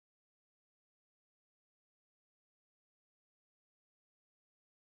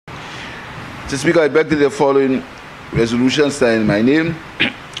Mr. Speaker, I beg that the following resolution signed in my name.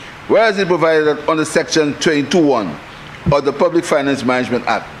 Whereas it provided that under Section 22(1) of the Public Finance Management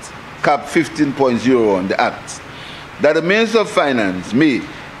Act, Cap 15.01, the Act, that the Minister of Finance may,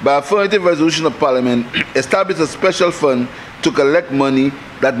 by affirmative resolution of Parliament, establish a special fund to collect money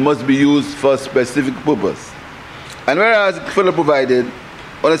that must be used for a specific purpose. And whereas it further provided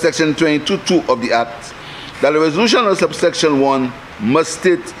under Section 22(2) of the Act, that the resolution of subsection 1 must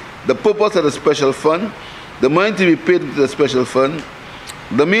state the purpose of the special fund, the money to be paid into the special fund,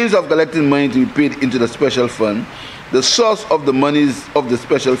 the means of collecting money to be paid into the special fund, the source of the monies of the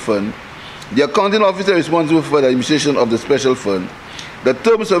special fund, the accounting officer responsible for the administration of the special fund, the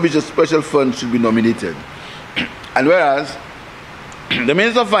terms of which the special fund should be nominated. And whereas the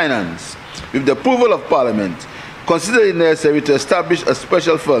Minister of Finance, with the approval of Parliament, considered it necessary to establish a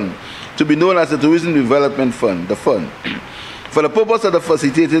special fund to be known as the Tourism Development Fund, the fund, for the purpose of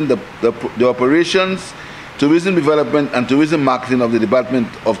facilitating the operations, tourism development, and tourism marketing of the Department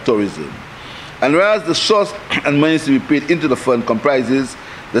of Tourism. And whereas the source and monies to be paid into the fund comprises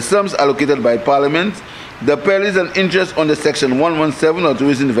the sums allocated by Parliament, the penalties and interest under Section 117 of the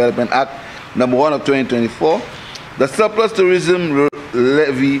Tourism Development Act, number 1 of 2024, the surplus tourism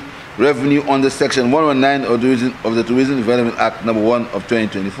levy revenue under Section 119 of the Tourism Development Act, number 1 of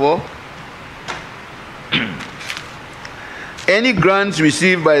 2024, any grants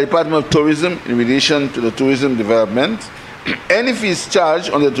received by the Department of Tourism in relation to the tourism development, any fees charged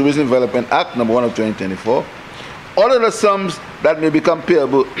under the Tourism Development Act, number 1 of 2024, all of the sums that may become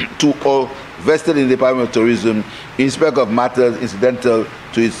payable to or vested in the Department of Tourism in respect of matters incidental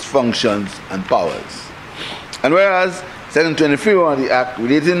to its functions and powers. And whereas Section 23(1) of the Act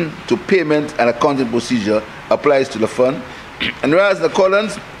relating to payment and accounting procedure applies to the fund, and whereas in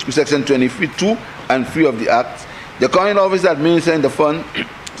accordance with Section 23(2) and 3 of the Act, the accounting officer administering the fund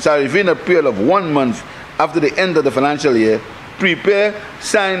shall, within a period of 1 month after the end of the financial year, prepare,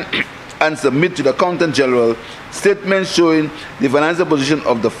 sign, and submit to the Accountant General statements showing the financial position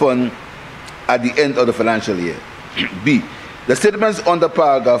of the fund at the end of the financial year. B. The statements under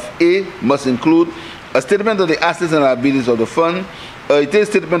paragraph A must include a statement of the assets and liabilities of the fund, a detailed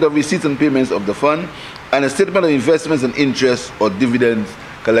statement of receipts and payments of the fund, and a statement of investments and interest or dividends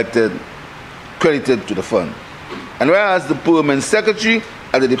credited to the fund. And whereas the Permanent Secretary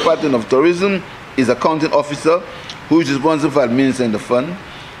at the Department of Tourism is accounting officer who is responsible for administering the fund,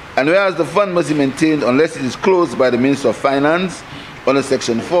 and whereas the fund must be maintained unless it is closed by the Minister of Finance under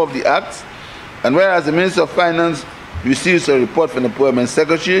Section 4 of the Act, and whereas the Minister of Finance receives a report from the Permanent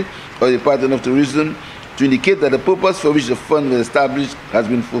Secretary of the Department of Tourism to indicate that the purpose for which the fund was established has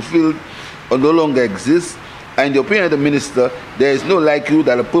been fulfilled or no longer exists, and in the opinion of the Minister, there is no likelihood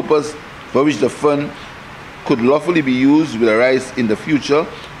that the purpose for which the fund could lawfully be used will arise in the future,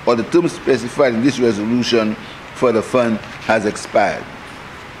 or the term specified in this resolution for the fund has expired.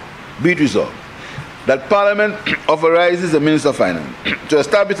 Be it resolved that Parliament authorizes the Minister of Finance to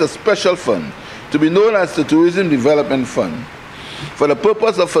establish a special fund to be known as the Tourism Development Fund for the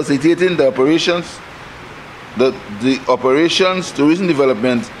purpose of facilitating the operations, tourism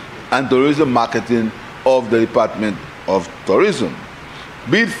development, and tourism marketing of the Department of Tourism.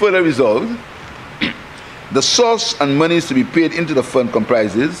 Be it further resolved, the source and monies to be paid into the fund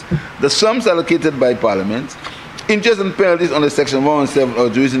comprises the sums allocated by Parliament, interest and penalties under Section 117 of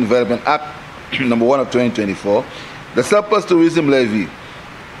the Tourism Development Act, number 1 of 2024, the surplus tourism levy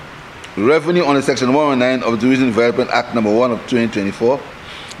revenue under Section 119 of the Tourism Development Act, number 1 of 2024,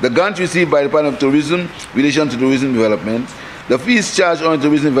 the grants received by the Department of Tourism in relation to tourism development, the fees charged under the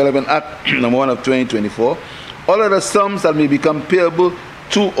Tourism Development Act, number 1 of 2024, all of the sums that may become payable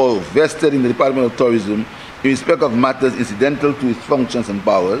to or vested in the Department of Tourism in respect of matters incidental to its functions and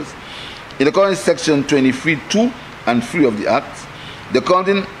powers, in accordance with Section 23(2) and 3 of the Act, the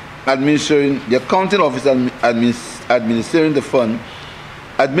accounting officer administering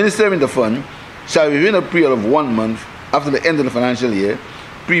the fund shall, within a period of 1 month after the end of the financial year,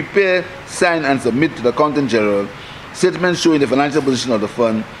 prepare, sign, and submit to the Accountant General statements showing the financial position of the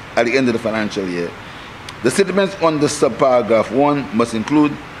fund at the end of the financial year. The statements under subparagraph 1 must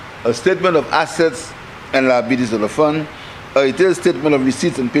include a statement of assets and liabilities of the fund, a detailed statement of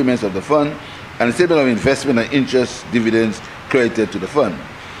receipts and payments of the fund, and a statement of investment and interest dividends credited to the fund.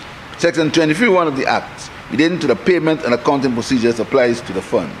 Section 23(1) of the Act relating to the payment and accounting procedures applies to the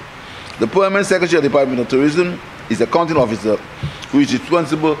fund. The Permanent Secretary of the Department of Tourism is the accounting officer who is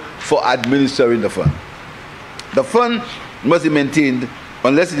responsible for administering the fund. The fund must be maintained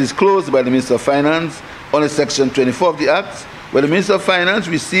unless it is closed by the Minister of Finance under Section 24 of the Act, where the Minister of Finance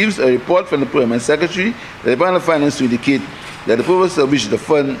receives a report from the Permanent Secretary, the Department of Finance to indicate that the purpose for which the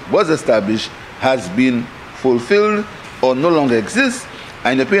fund was established has been fulfilled or no longer exists,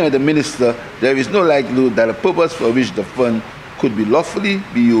 and in the opinion of the minister, there is no likelihood that the purpose for which the fund could be lawfully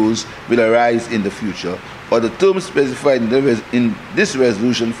be used will arise in the future, or the term specified in this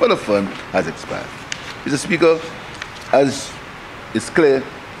resolution for the fund has expired. Mr. Speaker, as it's clear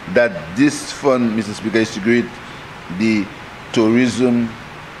that this fund, Mr. Speaker, is to create the tourism.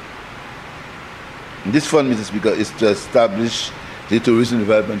 This fund, Mr. Speaker, is to establish the Tourism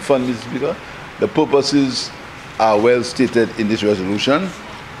Development Fund, Mr. Speaker. The purposes are well stated in this resolution,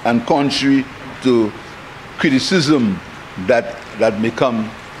 and contrary to criticism that may come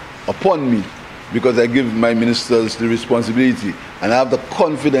upon me, because I give my ministers the responsibility and I have the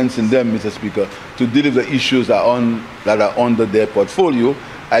confidence in them, Mr. Speaker, to deal with the issues that are under their portfolio.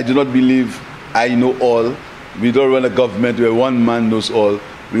 I do not believe I know all. We don't run a government where one man knows all.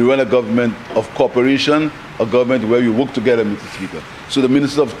 We run a government of cooperation, a government where we work together, Mr. Speaker. So the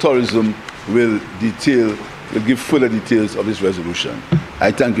Minister of Tourism will give further details of this resolution.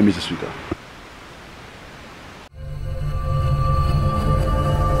 I thank you, Mr. Speaker.